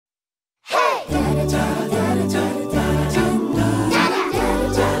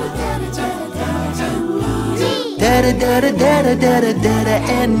Dada, dada, dada, dada, dada,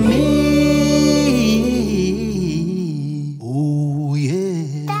 and me. Oh,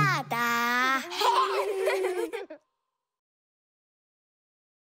 yeah. Dada.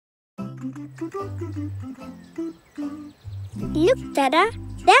 Look, Dada.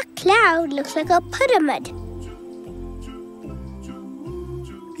 That cloud looks like a pyramid.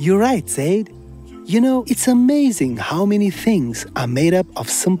 You're right, Zaid. You know, it's amazing how many things are made up of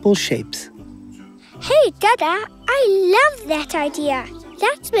simple shapes. Hey, Dada, I love that idea.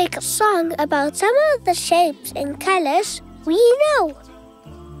 Let's make a song about some of the shapes and colors we know.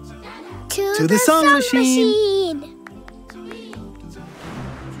 To the song machine.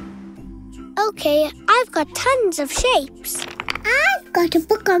 Okay, I've got tons of shapes. I've got a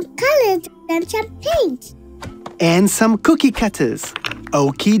book of colors and some paints. And some cookie cutters.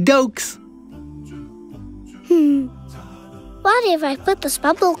 Okie dokes. What if I put this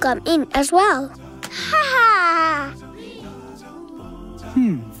bubble gum in as well? Ha ha!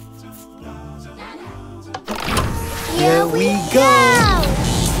 Here we go!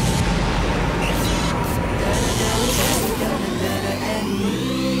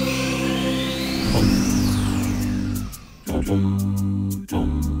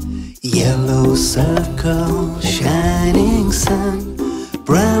 Yellow circle, shining sun,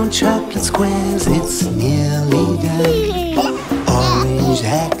 brown chocolate squares, it's nearly done. Orange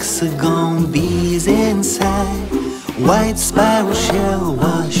hexagon, bees inside, white spiral shell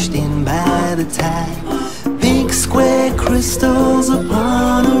washed in by the tide. Pink square crystals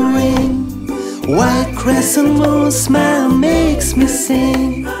upon a ring, white crescent moon smile makes me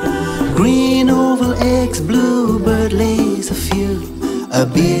sing. Green oval eggs, bluebird lays a few, a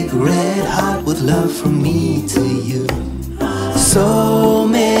big red heart with love from me to you. So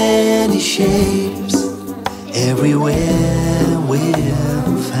many shapes, everywhere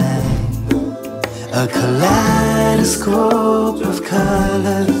we'll find a kaleidoscope of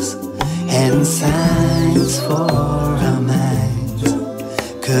colors and signs for our minds.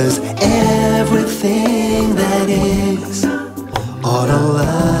 'Cause everything that is, all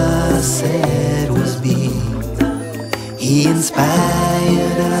Allah said was be. He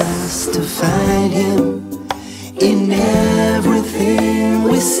inspired us to find Him in everything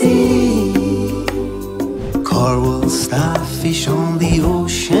we see. Coral, starfish on the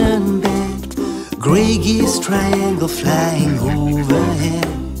ocean bed, gray geese triangle flying overhead.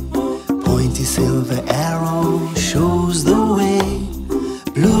 Pointy silver arrow shows the way,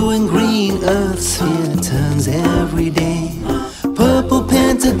 blue and green earth sphere turns every day. Purple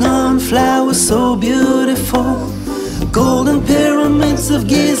pentagon flowers so beautiful, golden pyramids of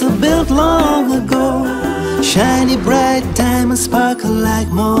Giza built long ago. Shiny bright diamonds sparkle like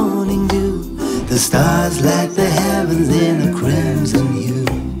morning dew, the stars light the heavens in a crimson hue.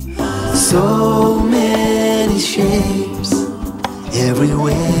 So many shapes,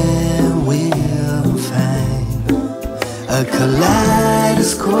 everywhere we'll find a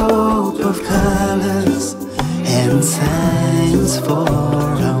kaleidoscope of colors and signs for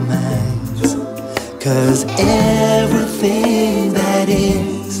our minds. 'Cause everything that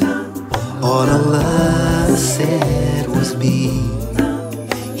is, all Allah said was be.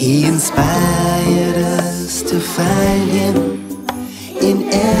 He inspired us to find Him in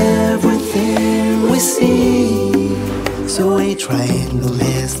everything we see. So a triangle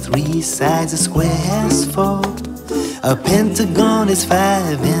has 3 sides, a square has 4, a pentagon is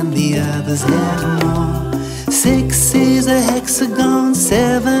 5 and the others have more. 6 is a hexagon,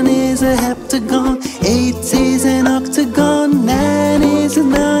 7 is a heptagon, 8 is an octagon, 9 is a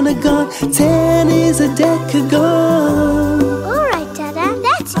nonagon, 10 is a decagon. Alright, Dada,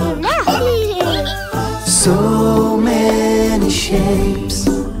 that's enough. So many shapes,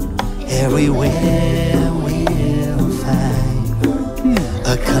 everywhere we'll find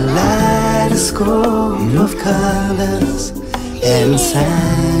a kaleidoscope of colors and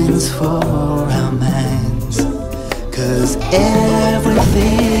signs for our minds. 'Cause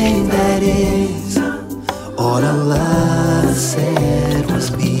everything that is, all Allah said was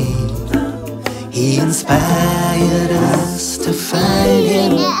be. He inspired us to find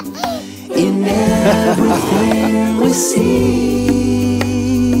Him in everything we see.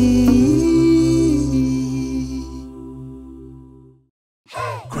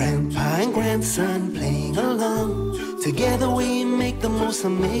 Grandpa and grandson playing along, together we make the most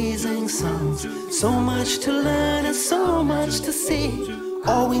amazing songs. So much to learn and so much to see.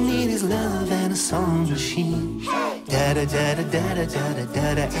 All we need is love and a song machine. Dada, dada, dada, dada,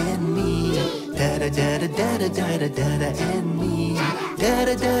 dada, and me. Dada, dada, dada, dada, dada, and me.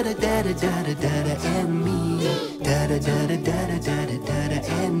 Dada, dada, dada, dada, dada, and me. Dada, dada, dada, dada, dada,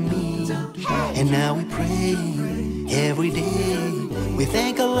 and me. And now we pray every day. We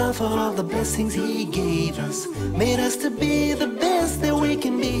thank Allah for all the blessings He gave us, made us to be the best that we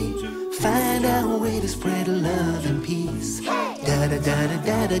can be. Find our way to spread love and peace. Dada, dada,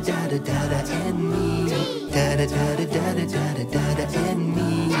 dada, dada, dada, and me. Dada, dada, dada, dada, dada, and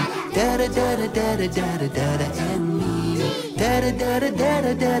me. Dada, dada, dada, dada, dada, and me. Dada, dada,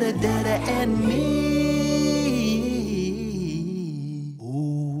 dada, dada, dada, and me.